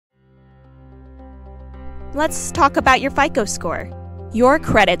Let's talk about your FICO score. Your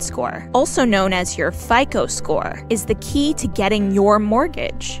credit score, also known as your FICO score, is the key to getting your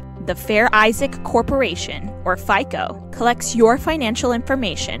mortgage. The Fair Isaac Corporation, or FICO, collects your financial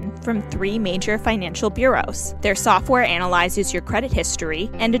information from 3 major financial bureaus. Their software analyzes your credit history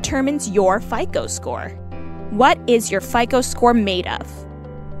and determines your FICO score. What is your FICO score made of?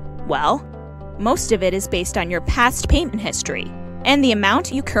 Well, most of it is based on your past payment history and the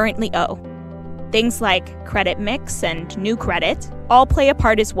amount you currently owe. Things like credit mix and new credit all play a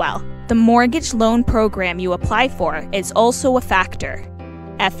part as well. The mortgage loan program you apply for is also a factor.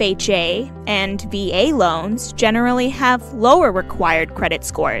 FHA and VA loans generally have lower required credit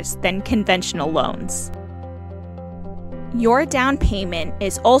scores than conventional loans. Your down payment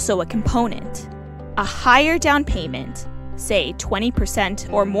is also a component. A higher down payment, say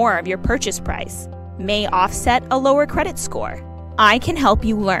 20% or more of your purchase price, may offset a lower credit score. I can help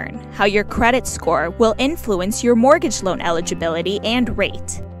you learn how your credit score will influence your mortgage loan eligibility and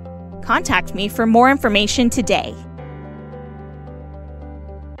rate. Contact me for more information today.